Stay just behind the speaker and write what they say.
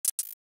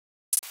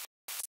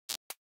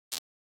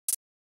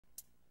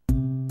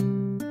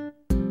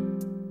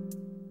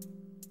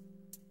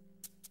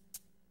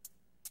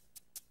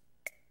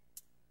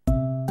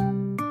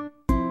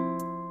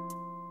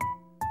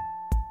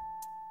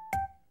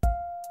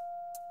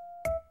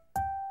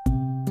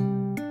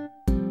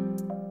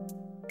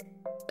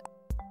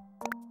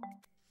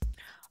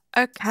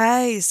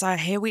Okay, so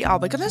here we are.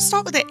 We're going to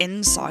start with the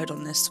inside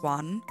on this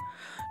one.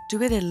 Do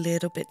it a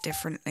little bit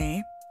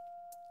differently.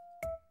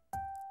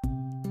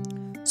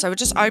 So we're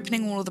just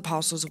opening all of the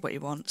parcels of what you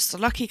want. So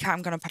the lucky cat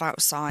I'm going to put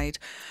outside.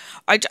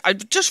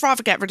 I'd just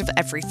rather get rid of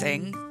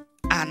everything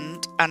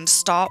and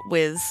start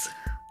with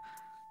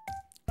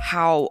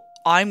how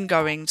I'm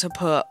going to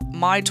put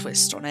my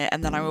twist on it,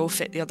 and then I will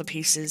fit the other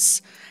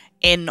pieces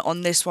in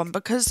on this one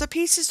because the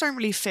pieces don't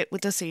really fit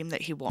with the theme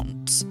that he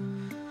wants.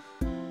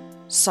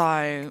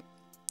 So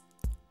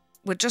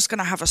we're just going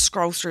to have a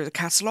scroll through the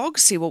catalogue,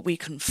 see what we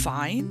can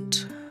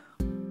find.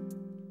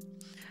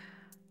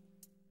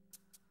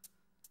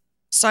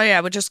 So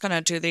yeah, we're just going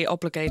to do the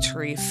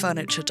obligatory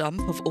furniture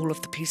dump of all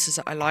of the pieces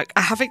that I like.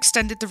 I have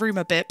extended the room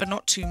a bit, but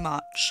not too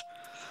much.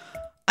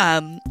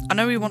 I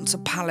know he wants a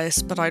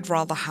palace, but I'd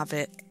rather have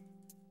it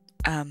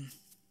a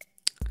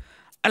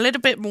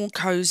little bit more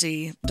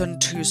cozy than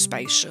too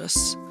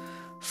spacious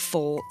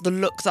for the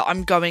look that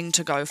I'm going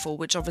to go for,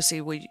 which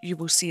obviously you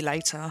will see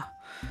later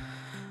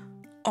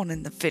on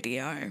in the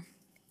video.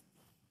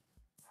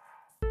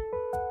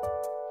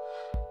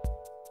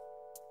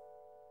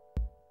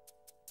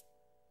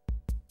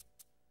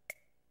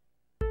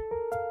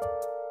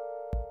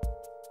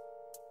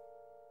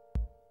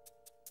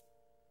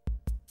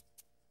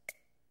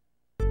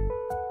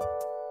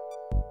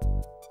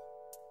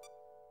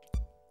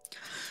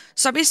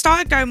 So we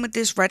started going with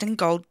this red and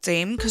gold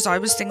theme because I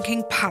was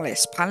thinking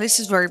palace. Palace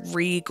is very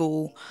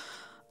regal,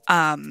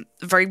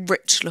 very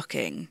rich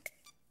looking.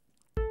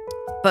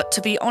 But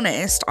to be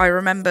honest, I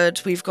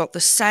remembered we've got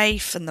the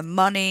safe and the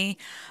money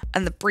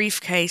and the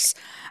briefcase,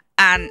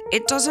 and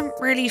it doesn't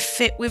really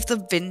fit with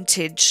the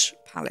vintage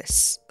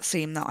palace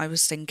theme that I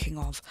was thinking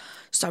of.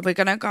 So we're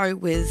going to go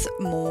with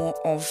more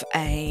of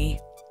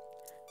a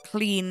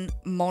clean,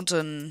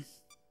 modern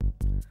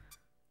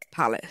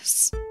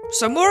palace.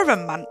 So more of a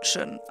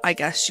mansion, I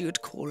guess you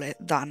would call it,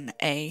 than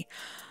an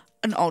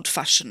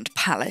old-fashioned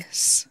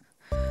palace.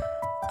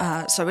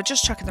 So we're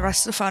just chucking the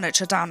rest of the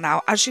furniture down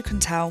now. As you can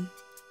tell,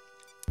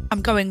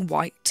 I'm going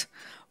white.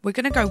 We're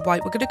going to go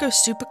white. We're going to go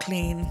super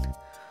clean,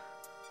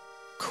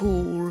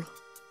 cool,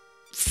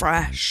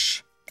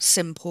 fresh,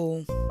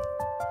 simple.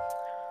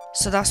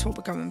 So that's what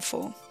we're going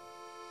for.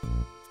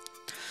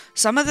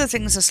 Some of the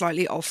things are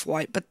slightly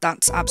off-white, but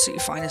that's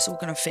absolutely fine. It's all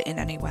going to fit in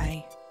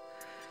anyway.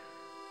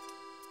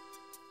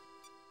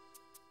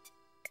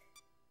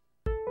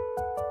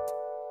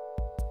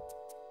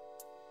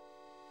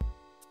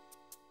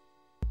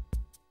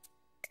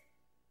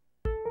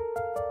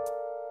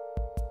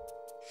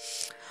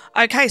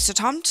 Okay, so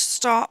time to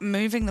start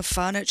moving the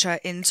furniture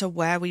into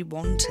where we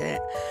want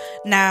it.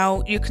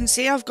 Now, you can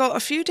see I've got a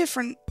few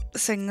different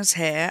things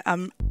here.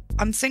 I'm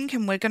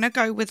thinking we're going to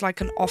go with like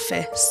an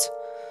office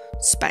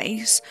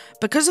space.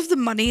 Because of the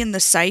money in the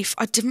safe,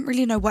 I didn't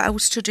really know what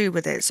else to do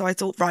with it. So I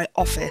thought, right,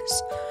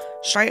 office.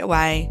 Straight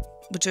away,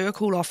 we'll do a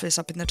cool office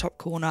up in the top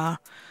corner.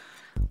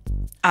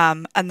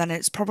 And then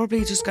it's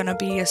probably just going to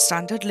be a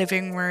standard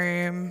living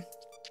room.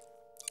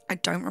 I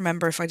don't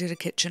remember if I did a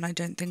kitchen. I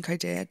don't think I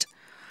did.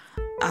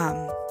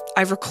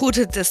 I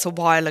recorded this a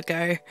while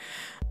ago,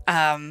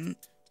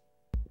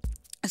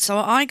 so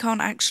I can't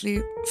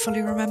actually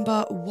fully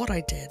remember what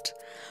I did,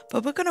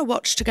 but we're going to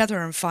watch together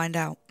and find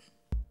out.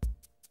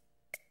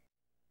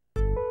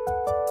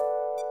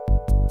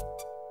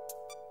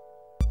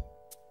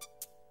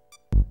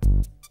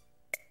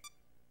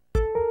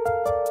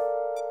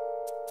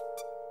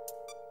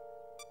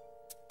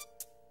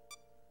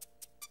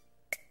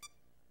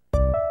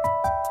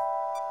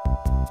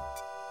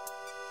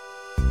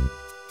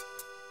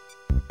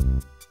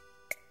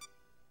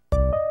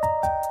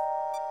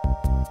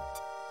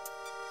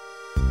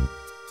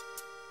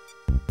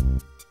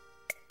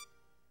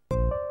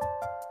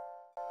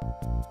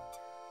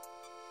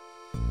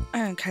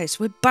 Okay,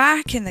 so we're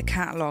back in the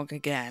catalogue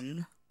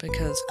again,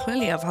 because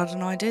clearly I've had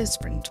an idea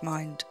spring to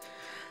mind.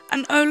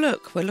 And oh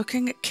look, we're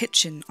looking at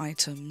kitchen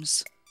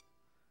items.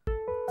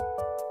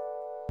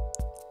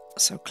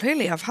 So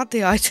clearly I've had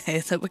the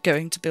idea that we're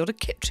going to build a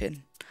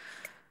kitchen.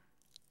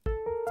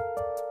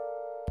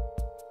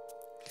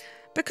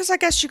 Because I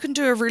guess you can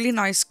do a really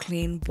nice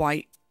clean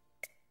white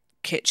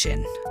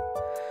kitchen.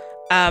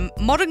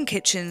 Modern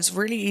kitchens,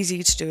 really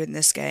easy to do in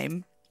this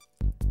game.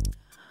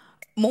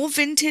 More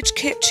vintage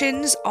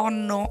kitchens are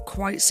not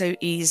quite so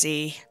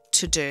easy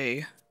to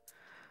do.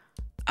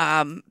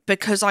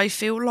 Because I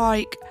feel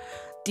like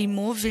the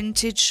more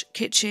vintage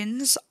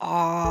kitchens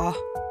are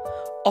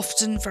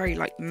often very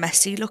like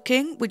messy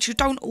looking, which you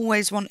don't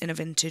always want in a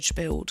vintage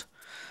build.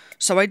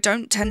 So I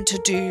don't tend to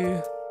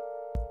do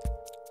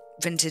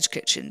vintage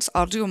kitchens.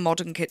 I'll do a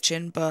modern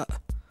kitchen, but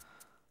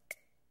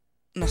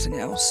nothing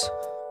else.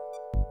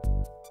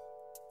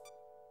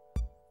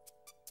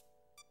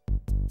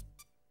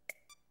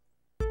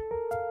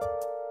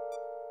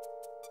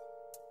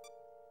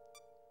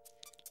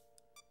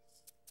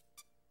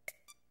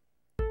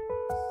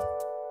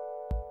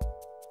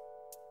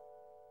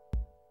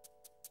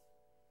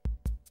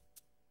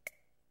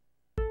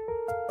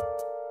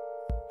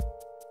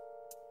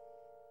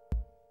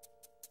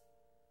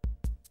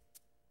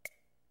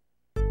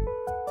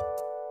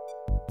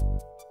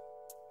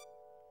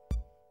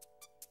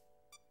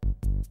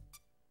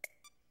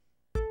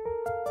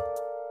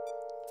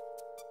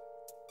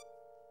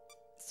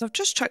 So I've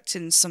just chucked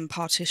in some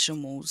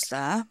partition walls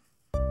there.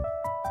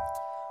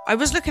 I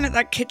was looking at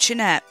that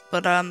kitchenette,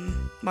 but well,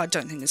 I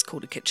don't think it's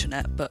called a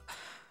kitchenette, but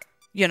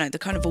you know, the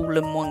kind of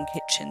all-in-one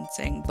kitchen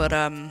thing. But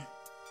I'm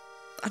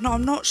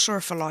not sure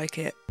if I like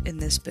it in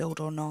this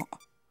build or not.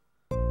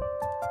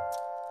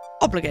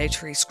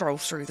 Obligatory scroll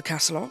through the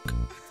catalogue.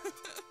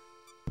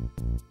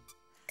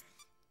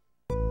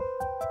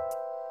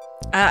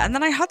 And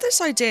then I had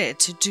this idea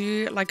to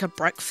do like a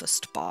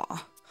breakfast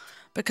bar.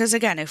 Because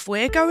again, if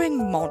we're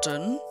going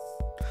modern,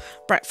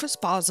 breakfast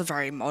bars are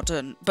very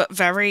modern, but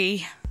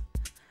very,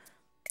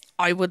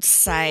 I would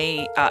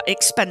say,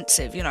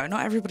 expensive. You know,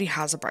 not everybody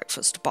has a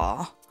breakfast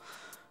bar.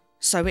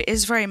 So it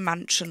is very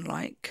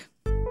mansion-like.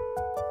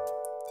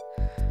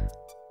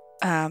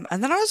 And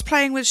then I was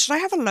playing with, should I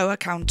have a lower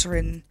counter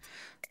in,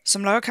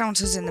 some lower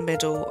counters in the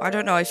middle? I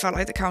don't know, I felt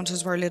like the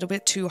counters were a little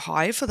bit too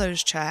high for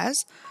those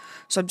chairs.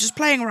 So I'm just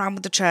playing around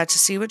with the chair to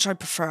see which I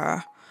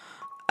prefer.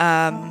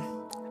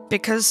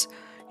 Because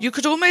you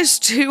could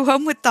almost do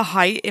one with the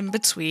height in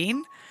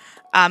between.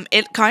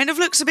 It kind of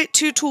looks a bit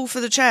too tall for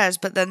the chairs,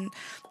 but then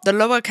the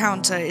lower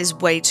counter is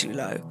way too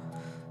low.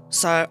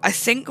 So I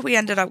think we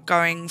ended up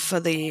going for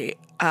the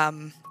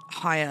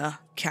higher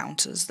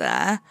counters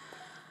there.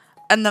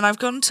 And then I've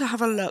gone to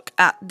have a look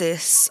at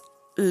this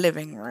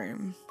living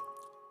room.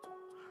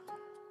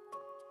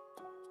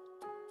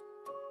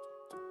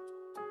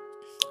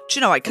 Do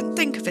you know, I couldn't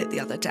think of it the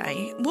other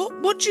day.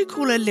 What do you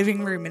call a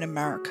living room in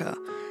America?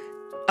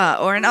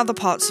 Or in other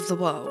parts of the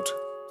world?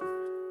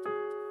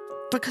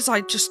 Because I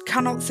just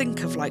cannot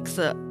think of, like,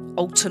 the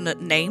alternate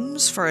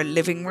names for a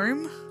living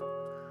room.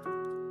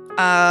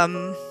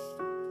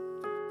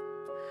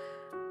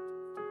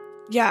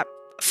 Yeah,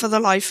 for the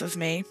life of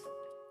me.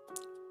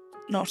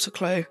 Not a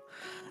clue.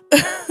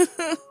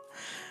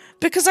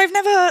 Because I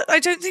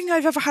don't think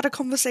I've ever had a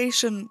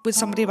conversation with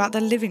somebody about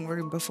their living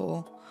room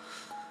before.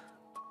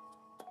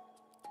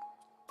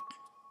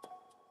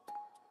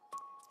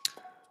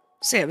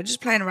 So yeah, we're just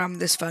playing around with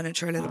this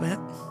furniture a little bit.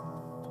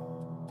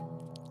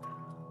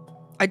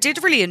 I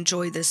did really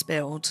enjoy this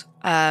build.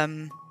 I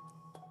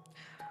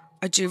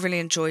do really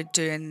enjoy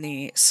doing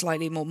the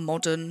slightly more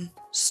modern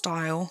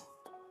style.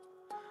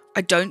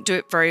 I don't do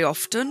it very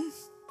often.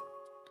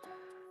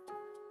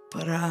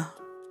 But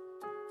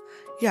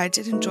yeah, I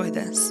did enjoy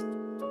this.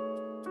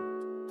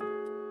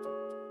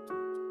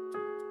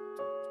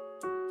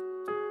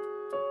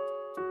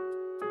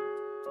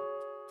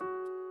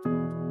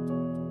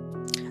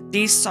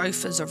 These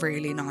sofas are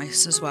really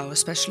nice as well,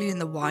 especially in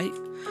the white.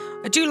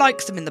 I do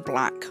like them in the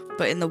black,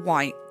 but in the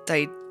white,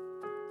 I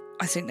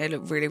think they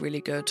look really, really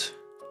good.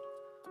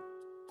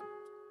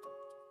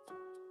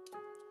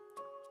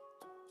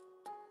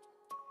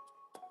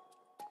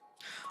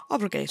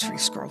 Obligatory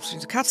scroll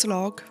through the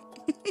catalogue.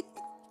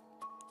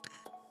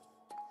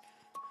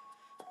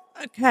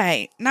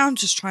 Okay, now I'm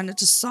just trying to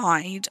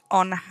decide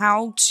on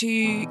how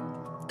to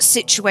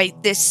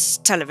situate this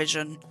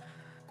television.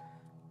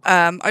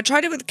 I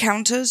tried it with the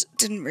counters,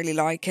 didn't really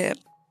like it.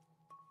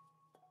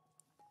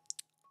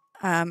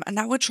 And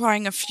now we're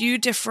trying a few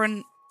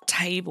different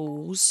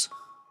tables.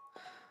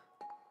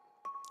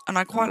 And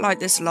I quite like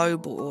this low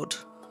board.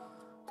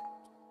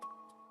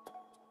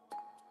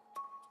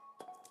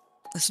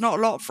 There's not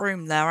a lot of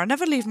room there. I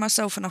never leave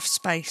myself enough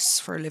space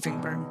for a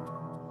living room.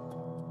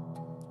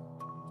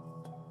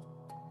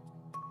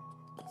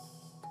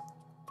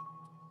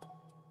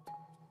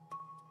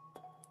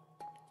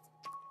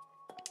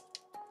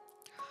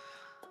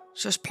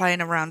 Just playing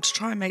around to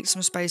try and make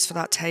some space for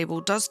that table.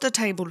 Does the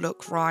table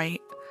look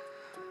right?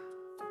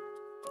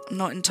 I'm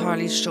not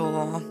entirely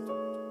sure.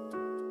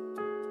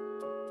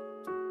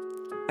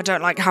 I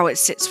don't like how it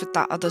sits with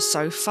that other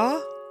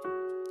sofa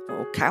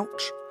or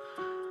couch.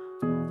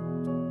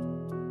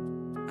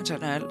 I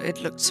don't know,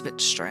 it looks a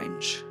bit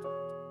strange.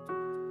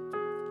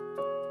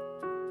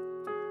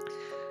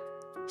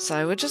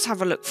 So we'll just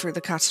have a look through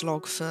the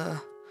catalogue for...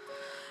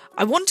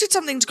 I wanted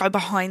something to go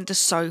behind the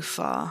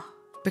sofa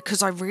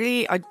because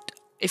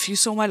if you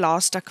saw my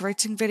last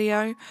decorating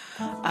video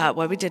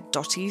where we did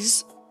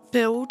Dottie's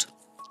build,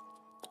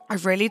 I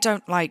really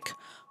don't like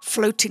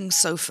floating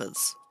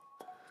sofas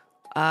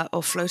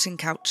or floating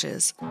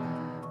couches.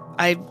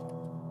 I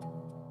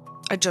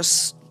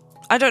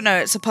don't know,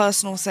 it's a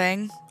personal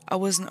thing. I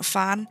wasn't a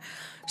fan.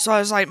 So I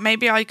was like,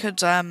 maybe I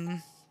could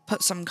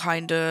put some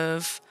kind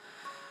of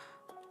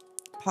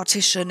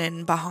partition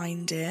in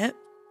behind it.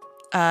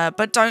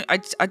 But I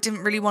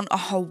didn't really want a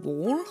whole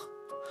wall.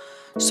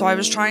 So I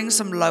was trying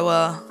some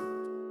lower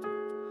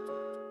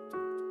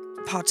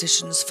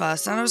partitions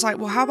first. And I was like,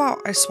 well, how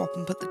about I swap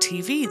and put the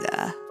TV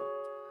there?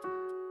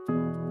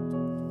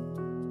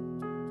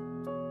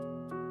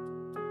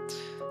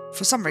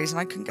 For some reason,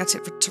 I couldn't get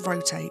it to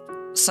rotate.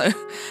 So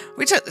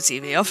we took the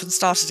TV off and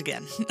started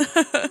again.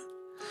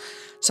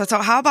 So I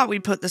thought, how about we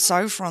put the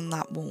sofa on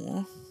that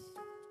wall?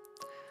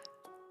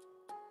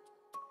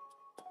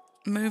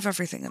 Move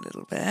everything a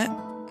little bit.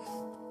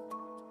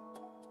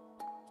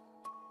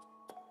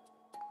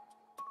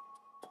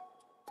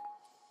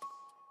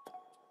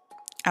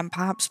 And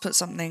perhaps put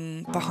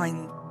something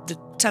behind the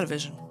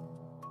television.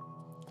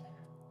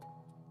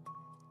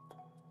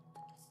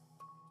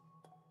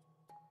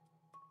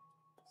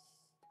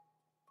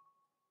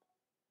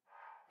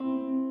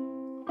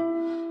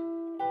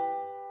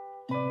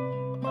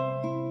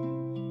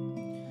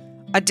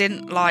 I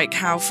didn't like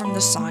how from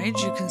the side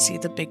you can see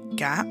the big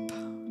gap.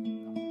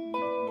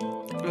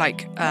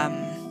 Like,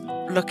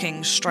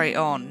 looking straight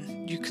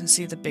on, you can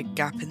see the big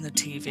gap in the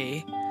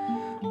TV.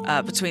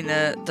 Between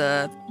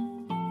the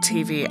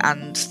TV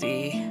and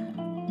the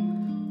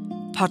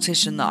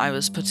partition that I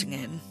was putting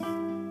in.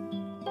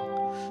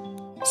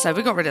 So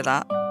we got rid of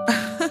that.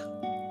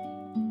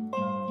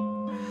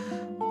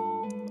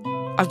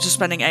 I'm just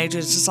spending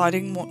ages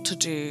deciding what to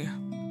do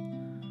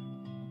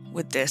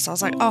with this. I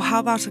was like, oh, how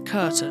about a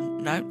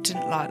curtain? No,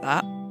 didn't like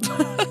that.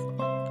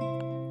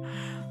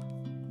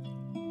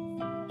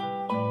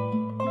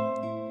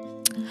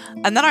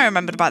 And then I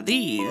remembered about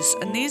these,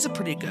 and these are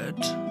pretty good.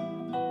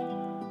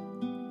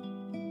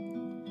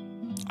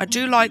 I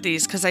do like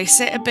these because they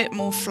sit a bit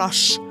more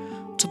flush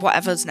to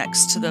whatever's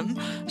next to them,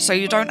 so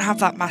you don't have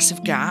that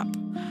massive gap,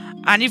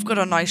 and you've got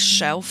a nice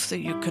shelf that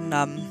you can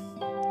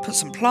put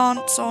some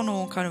plants on,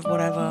 or kind of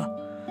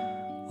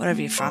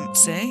whatever you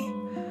fancy.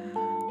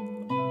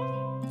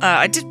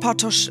 I did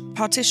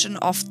partition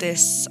off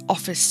this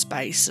office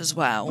space as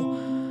well,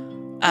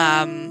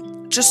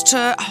 just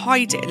to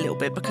hide it a little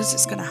bit, because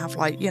it's going to have,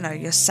 like, you know,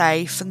 your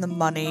safe and the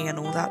money and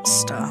all that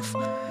stuff.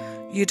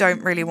 You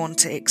don't really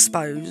want it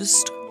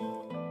exposed.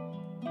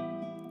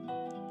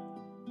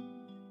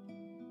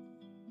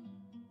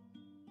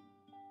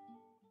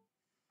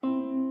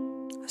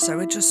 So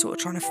we're just sort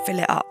of trying to fill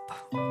it up.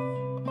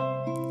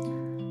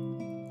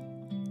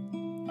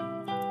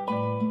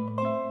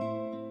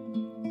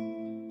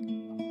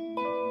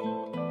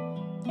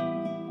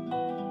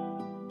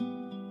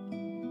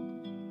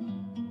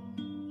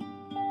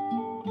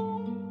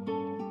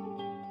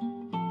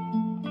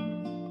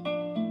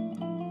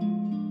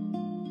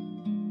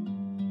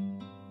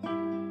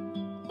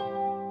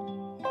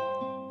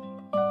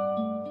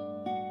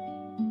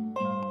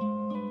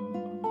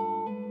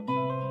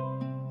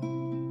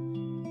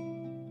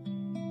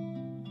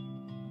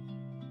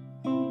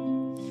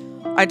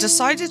 I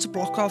decided to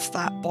block off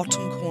that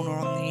bottom corner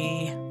on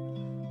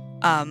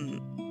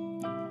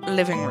the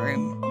living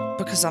room,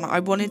 because I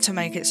wanted to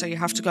make it so you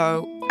have to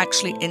go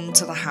actually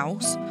into the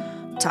house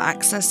to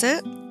access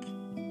it.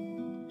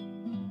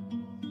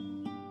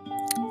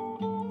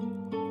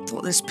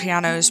 Thought this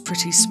piano is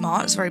pretty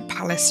smart. It's very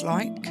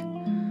palace-like.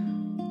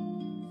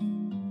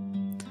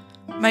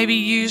 Maybe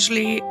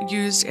usually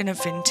used in a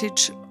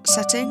vintage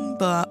setting,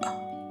 but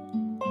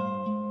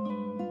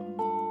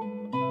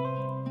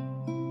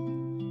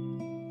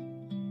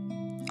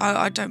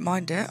I don't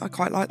mind it. I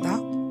quite like that.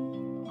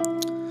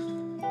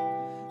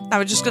 Now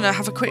we're just going to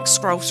have a quick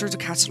scroll through the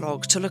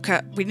catalogue to look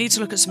at... We need to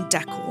look at some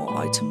decor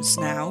items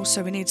now.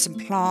 So we need some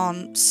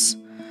plants,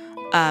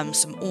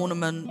 some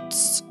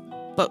ornaments,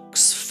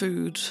 books,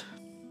 food.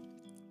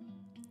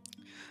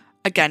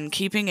 Again,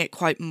 keeping it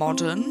quite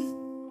modern.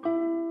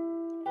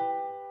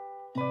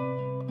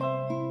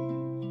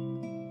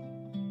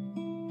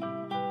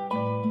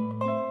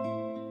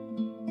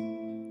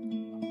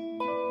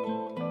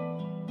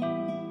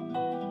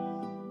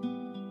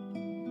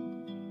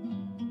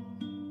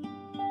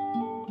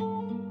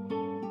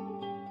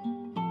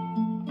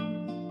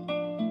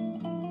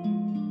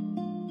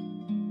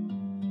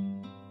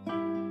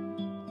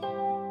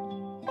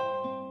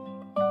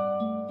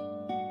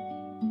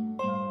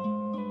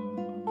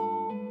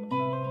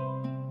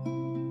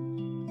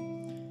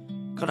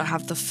 Gotta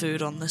have the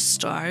food on the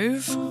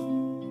stove.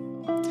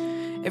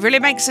 It really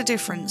makes a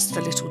difference,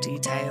 the little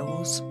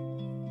details.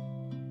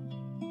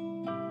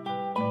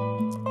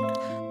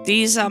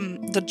 These,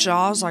 the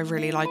jars I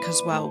really like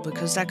as well,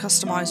 because they're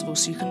customizable,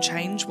 so you can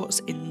change what's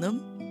in them.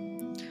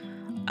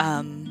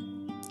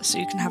 So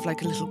you can have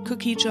like a little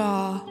cookie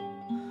jar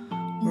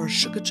or a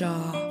sugar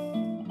jar.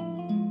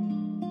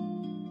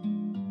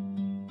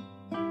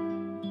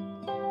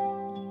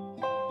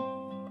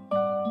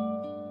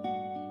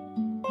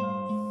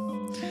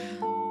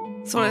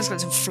 Thought I was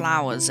got some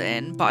flowers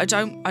in, but I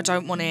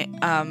don't want it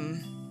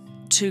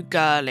too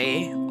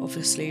girly,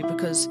 obviously,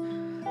 because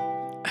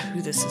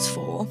who this is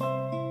for.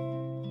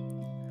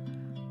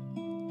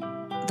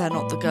 They're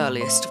not the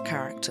girliest of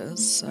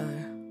characters, so.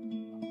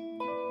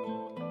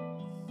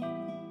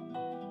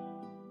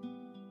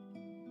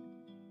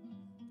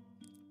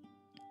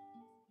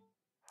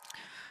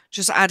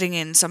 Just adding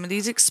in some of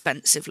these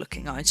expensive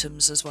looking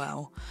items as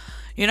well.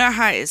 You know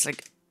how it is,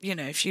 like, you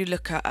know, if you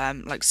look at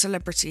like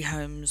celebrity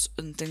homes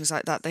and things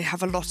like that, they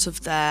have a lot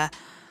of their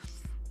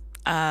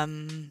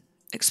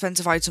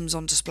expensive items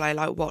on display,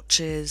 like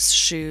watches,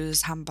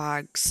 shoes,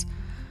 handbags.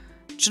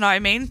 Do you know what I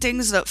mean?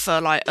 Things that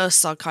for like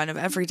us are kind of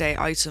everyday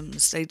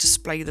items, they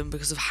display them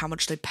because of how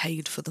much they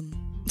paid for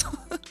them.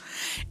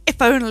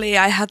 If only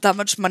I had that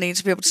much money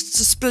to be able to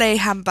display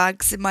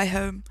handbags in my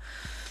home.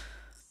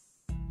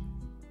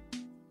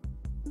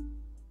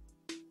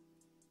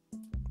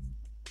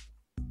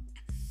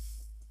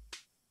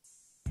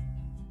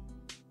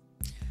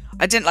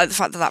 I didn't like the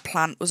fact that that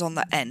plant was on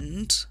the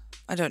end.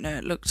 I don't know,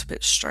 it looked a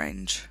bit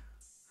strange.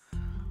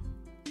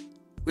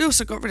 We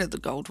also got rid of the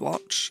gold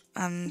watch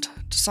and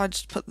decided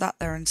to put that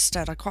there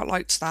instead. I quite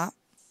liked that.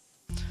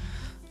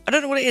 I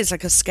don't know what it is,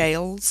 like a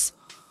scales.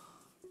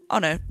 Oh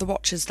no, the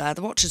watch is there.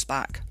 The watch is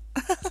back.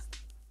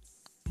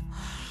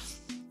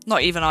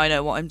 Not even I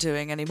know what I'm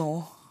doing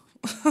anymore.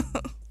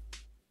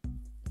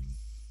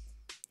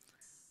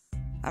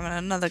 Having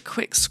another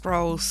quick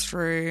scroll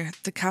through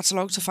the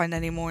catalogue to find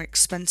any more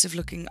expensive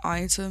looking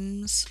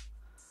items.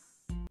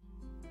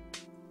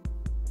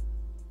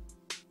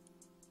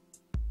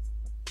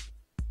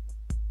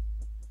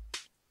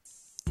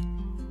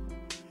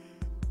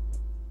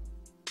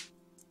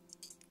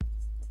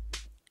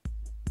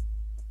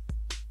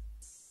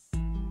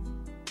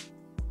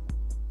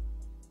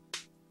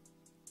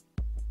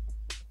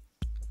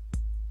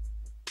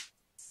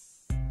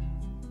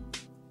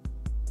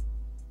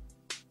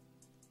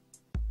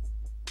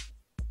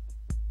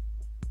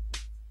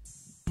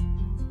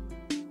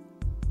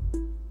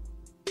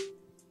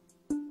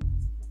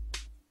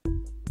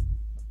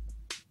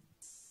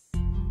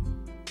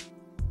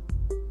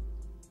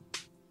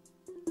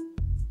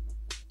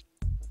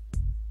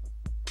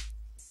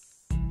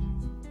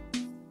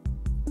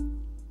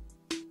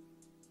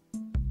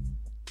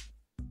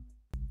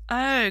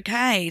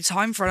 Okay,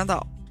 time for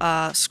another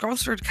scroll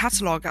through the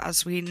catalogue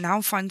as we now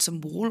find some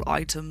wall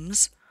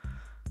items.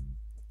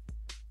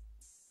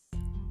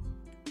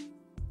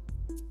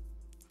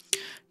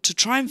 To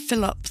try and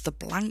fill up the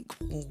blank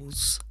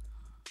walls.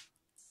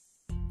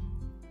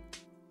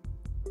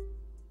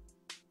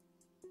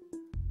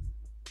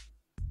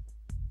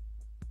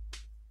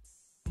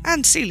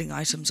 And ceiling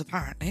items,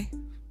 apparently.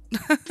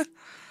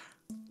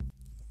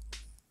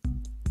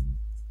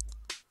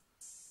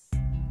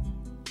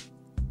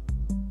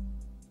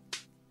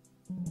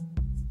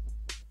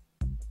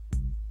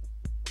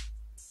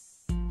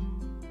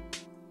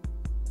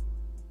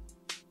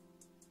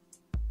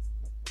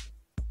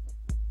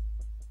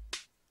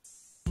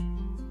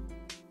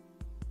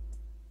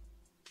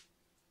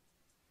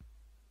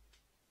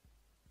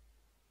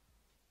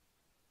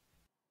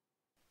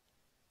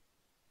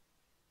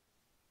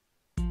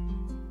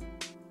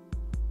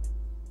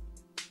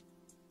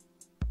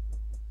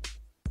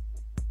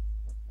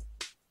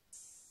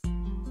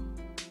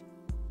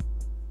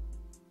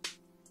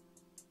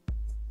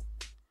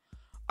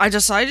 I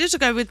decided to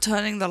go with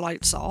turning the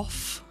lights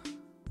off,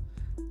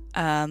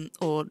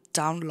 or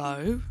down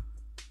low.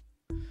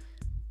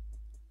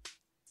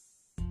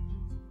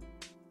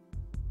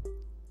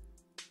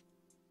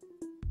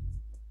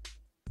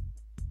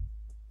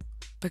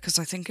 Because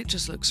I think it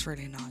just looks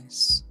really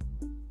nice.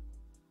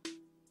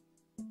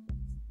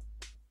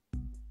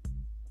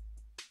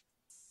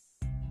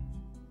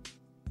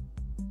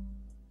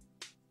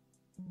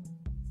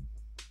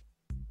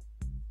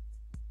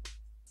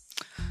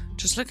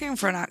 Just looking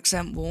for an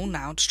accent wall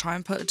now to try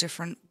and put a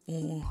different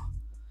wall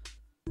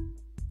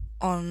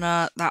on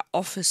that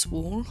office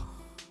wall.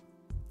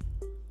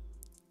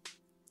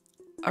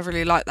 I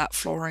really like that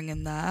flooring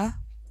in there,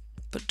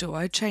 but do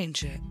I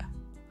change it?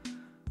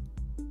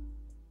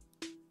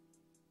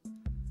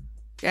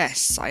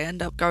 Yes, I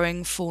end up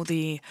going for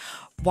the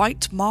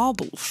white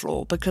marble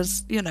floor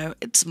because, you know,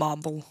 it's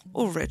marble.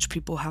 All rich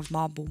people have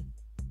marble.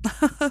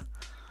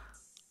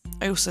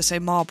 I also say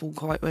marble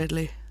quite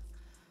weirdly.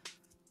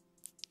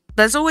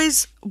 There's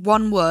always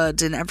one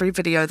word in every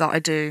video that I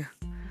do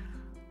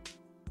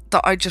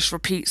that I just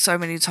repeat so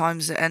many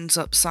times it ends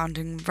up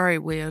sounding very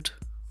weird.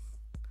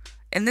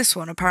 In this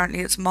one, apparently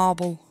it's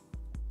marble.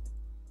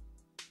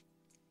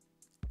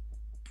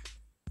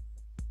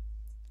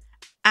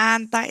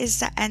 And that is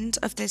the end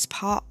of this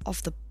part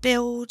of the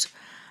build.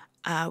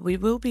 We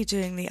will be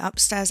doing the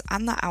upstairs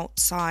and the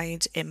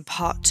outside in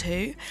part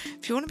 2.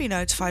 If you want to be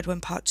notified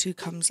when part 2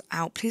 comes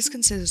out, please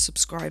consider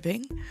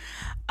subscribing.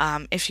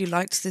 If you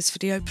liked this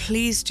video,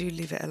 please do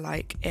leave it a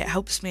like. It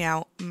helps me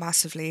out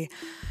massively.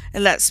 It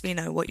lets me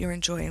know what you're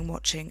enjoying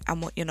watching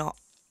and what you're not.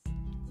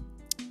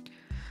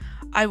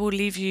 I will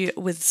leave you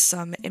with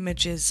some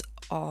images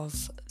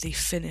of the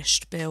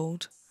finished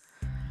build.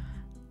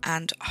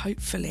 And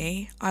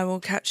hopefully I will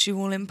catch you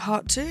all in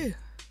part 2.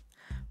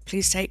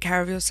 Please take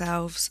care of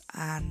yourselves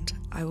and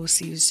I will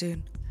see you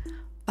soon.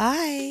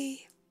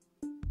 Bye!